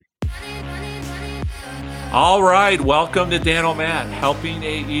All right, welcome to Danomat, helping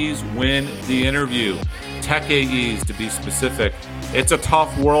AEs win the interview. Tech AEs, to be specific. It's a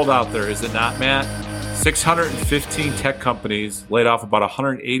tough world out there, is it not, Matt? 615 tech companies laid off about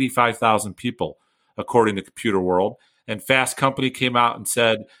 185,000 people, according to Computer World. And Fast Company came out and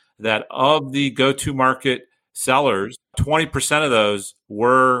said that of the go-to-market sellers, 20% of those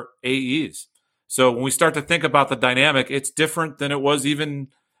were AEs. So when we start to think about the dynamic, it's different than it was even,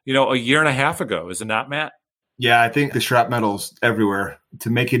 a year and a half ago, is it not, Matt? Yeah, I think the shrapnel's everywhere. To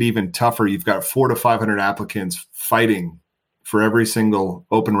make it even tougher, you've got 400 to 500 applicants fighting for every single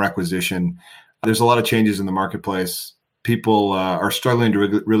open requisition. There's a lot of changes in the marketplace. People are struggling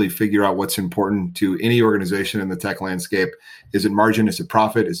to really figure out what's important to any organization in the tech landscape. Is it margin? Is it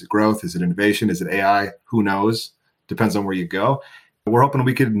profit? Is it growth? Is it innovation? Is it AI? Who knows? Depends on where you go. We're hoping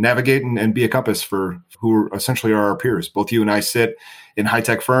we could navigate and be a compass for who essentially are our peers. Both you and I sit in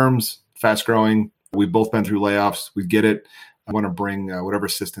high-tech firms, fast-growing. We've both been through layoffs. We get it. I want to bring whatever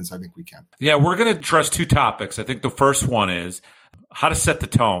assistance I think we can. Yeah, we're going to address two topics. I think the first one is how to set the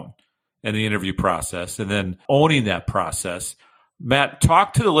tone in the interview process and then owning that process. Matt,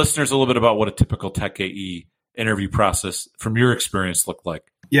 talk to the listeners a little bit about what a typical tech AE interview process from your experience looked like.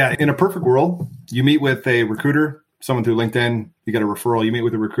 Yeah, in a perfect world, you meet with a recruiter, someone through LinkedIn, you get a referral, you meet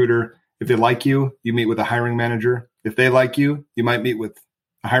with a recruiter. If they like you, you meet with a hiring manager. If they like you, you might meet with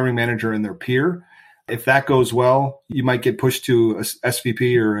a hiring manager and their peer. If that goes well, you might get pushed to a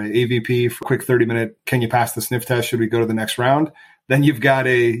SVP or an AVP for a quick 30-minute, can you pass the sniff test? Should we go to the next round? Then you've got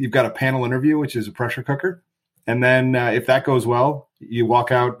a panel interview, which is a pressure cooker. And then if that goes well, you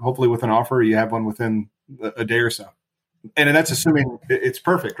walk out hopefully with an offer. You have one within a day or so. And that's assuming it's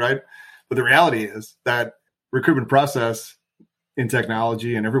perfect, right? But the reality is that recruitment process in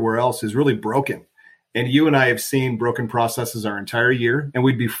technology and everywhere else is really broken. And you and I have seen broken processes our entire year, and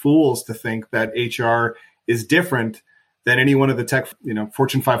we'd be fools to think that HR is different than any one of the tech,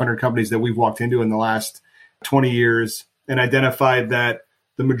 Fortune 500 companies that we've walked into in the last 20 years and identified that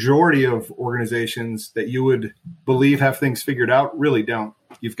the majority of organizations that you would believe have things figured out really don't.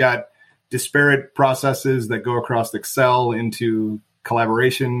 You've got disparate processes that go across Excel into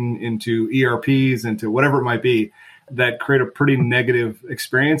collaboration, into ERPs, into whatever it might be that create a pretty negative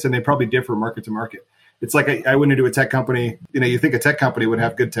experience, and they probably differ market to market. It's like I went into a tech company, you think a tech company would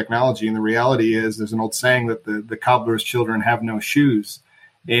have good technology. And the reality is there's an old saying that the cobbler's children have no shoes.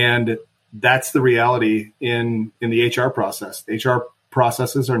 And that's the reality in the HR process. The HR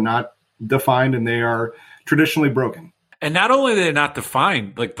processes are not defined and they are traditionally broken. And not only are they not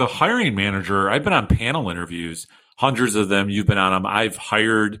defined, like the hiring manager, I've been on panel interviews, hundreds of them, you've been on them. I've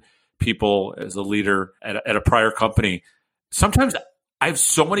hired people as a leader at a prior company. Sometimes I have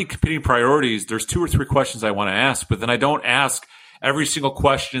so many competing priorities. There's 2 or 3 questions I want to ask, but then I don't ask every single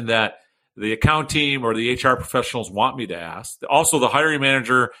question that the account team or the HR professionals want me to ask. Also, the hiring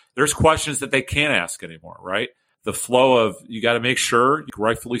manager, there's questions that they can't ask anymore, right? The flow of, you got to make sure,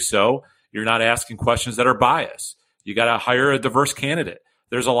 rightfully so, you're not asking questions that are biased. You got to hire a diverse candidate.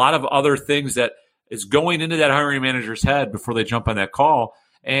 There's a lot of other things that is going into that hiring manager's head before they jump on that call,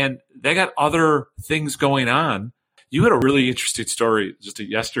 and they got other things going on. You had a really interesting story just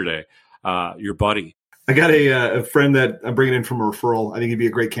yesterday, your buddy. I got a friend that I'm bringing in from a referral. I think he'd be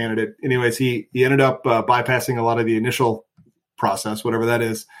a great candidate. Anyways, he ended up bypassing a lot of the initial process, whatever that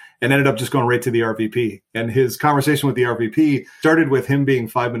is, and ended up just going right to the RVP. And his conversation with the RVP started with him being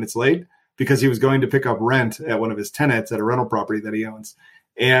 5 minutes late because he was going to pick up rent at one of his tenants at a rental property that he owns.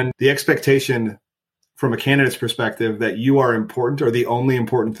 And the expectation from a candidate's perspective that you are important or the only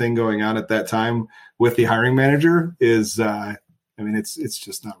important thing going on at that time with the hiring manager is, it's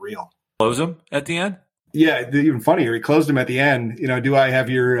just not real. Close him at the end? Yeah, even funnier, he closed him at the end. Do I have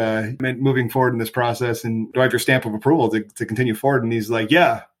your moving forward in this process, and do I have your stamp of approval to continue forward? And he's like,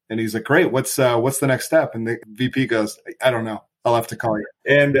 yeah. And he's like, great. What's the next step? And the VP goes, I don't know. I'll have to call you.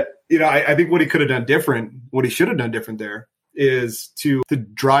 And I think what he could have done different, what he should have done different there, is to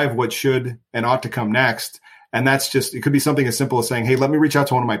drive what should and ought to come next. And that's just, it could be something as simple as saying, hey, let me reach out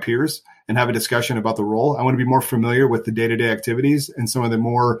to one of my peers and have a discussion about the role. I want to be more familiar with the day-to-day activities and some of the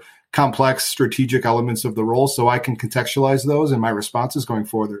more complex strategic elements of the role so I can contextualize those in my responses going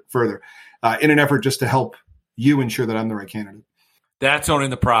further in an effort just to help you ensure that I'm the right candidate. That's owning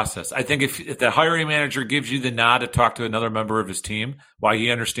the process. I think if the hiring manager gives you the nod to talk to another member of his team while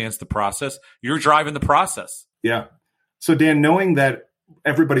he understands the process, you're driving the process. Yeah. So Dan, knowing that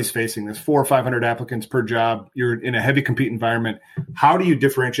everybody's facing this 400 or 500 applicants per job, you're in a heavy compete environment, how do you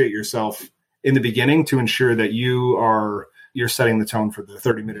differentiate yourself in the beginning to ensure that you're setting the tone for the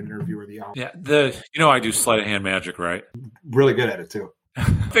 30-minute interview or the hour? Yeah. I do sleight of hand magic, right? Really good at it too.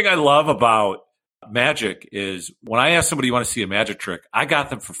 The thing I love about magic is when I ask somebody, you want to see a magic trick, I got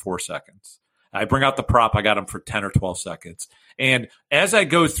them for 4 seconds. I bring out the prop, I got them for 10 or 12 seconds. And as I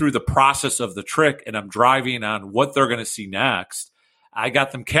go through the process of the trick and I'm driving on what they're going to see next, I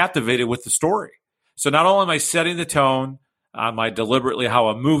got them captivated with the story. So not only am I setting the tone on my deliberately how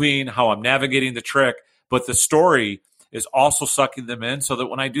I'm moving, how I'm navigating the trick, but the story is also sucking them in so that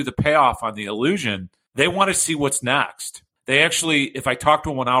when I do the payoff on the illusion, they want to see what's next. They actually, if I talk to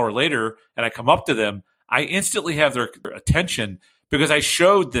them 1 hour later and I come up to them, I instantly have their attention because I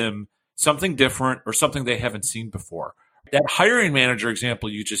showed them something different or something they haven't seen before. That hiring manager example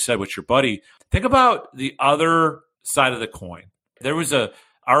you just said with your buddy, think about the other side of the coin. There was an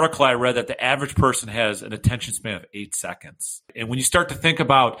article I read that the average person has an attention span of 8 seconds. And when you start to think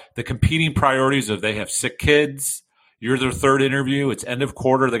about the competing priorities of they have sick kids, you're their third interview, it's end of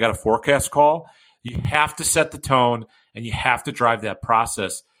quarter, they got a forecast call, you have to set the tone and you have to drive that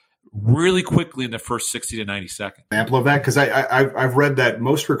process really quickly in the first 60 to 90 seconds. Example of that, because I've read that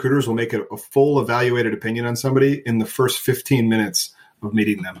most recruiters will make a full evaluated opinion on somebody in the first 15 minutes of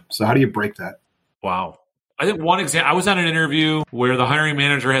meeting them. So how do you break that? Wow. I think one example, I was on an interview where the hiring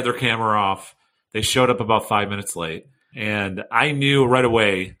manager had their camera off. They showed up about 5 minutes late. And I knew right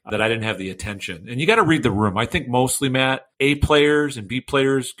away that I didn't have the attention. And you got to read the room. I think mostly, Matt, A players and B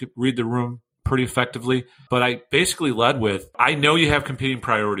players could read the room pretty effectively. But I basically led with, I know you have competing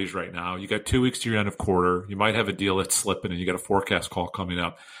priorities right now. You got 2 weeks to your end of quarter. You might have a deal that's slipping and you got a forecast call coming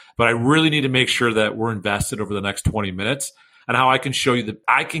up. But I really need to make sure that we're invested over the next 20 minutes and how I can show you that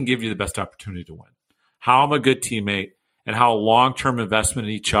I can give you the best opportunity to win, how I'm a good teammate, and how a long-term investment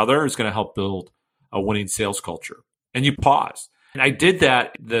in each other is going to help build a winning sales culture. And you pause. And I did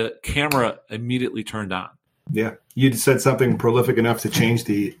that. The camera immediately turned on. Yeah. You said something prolific enough to change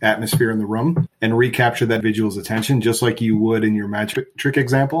the atmosphere in the room and recapture that individual's attention, just like you would in your magic trick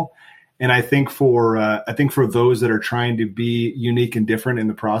example. And I think for those that are trying to be unique and different in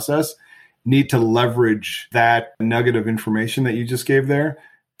the process, need to leverage that nugget of information that you just gave there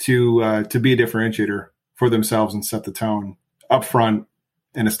to be a differentiator for themselves and set the tone up front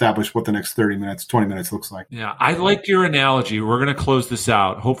and establish what the next 30 minutes, 20 minutes looks like. Yeah, I like your analogy. We're going to close this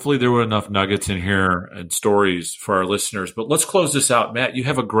out. Hopefully there were enough nuggets in here and stories for our listeners. But let's close this out. Matt, you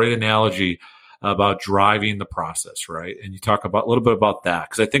have a great analogy about driving the process, right? And you talk about a little bit about that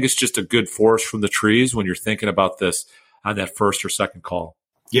because I think it's just a good forest from the trees when you're thinking about this on that first or second call.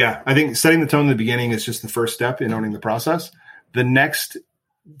 Yeah, I think setting the tone in the beginning is just the first step in owning the process. The next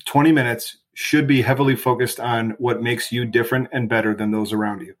 20 minutes should be heavily focused on what makes you different and better than those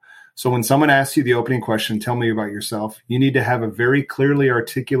around you. So when someone asks you the opening question, tell me about yourself, you need to have a very clearly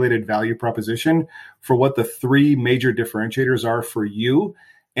articulated value proposition for what the 3 major differentiators are for you.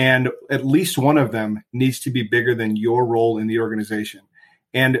 And at least one of them needs to be bigger than your role in the organization.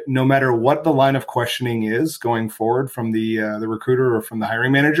 And no matter what the line of questioning is going forward from the recruiter or from the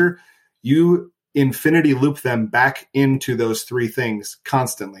hiring manager, you infinity loop them back into those 3 things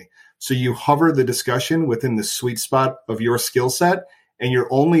constantly. So you hover the discussion within the sweet spot of your skill set, and you're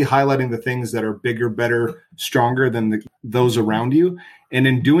only highlighting the things that are bigger, better, stronger than those around you. And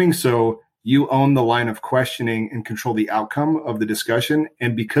in doing so, you own the line of questioning and control the outcome of the discussion.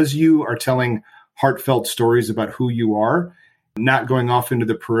 And because you are telling heartfelt stories about who you are, not going off into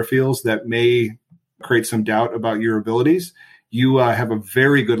the peripherals that may create some doubt about your abilities, you have a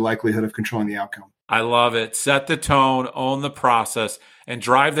very good likelihood of controlling the outcome. I love it. Set the tone, own the process, and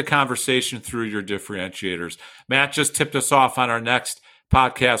drive the conversation through your differentiators. Matt just tipped us off on our next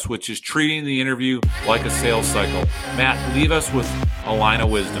podcast, which is treating the interview like a sales cycle. Matt, leave us with a line of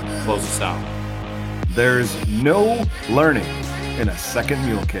wisdom. Close us out. There's no learning in a second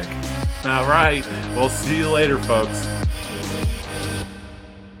mule kick. All right. We'll see you later, folks.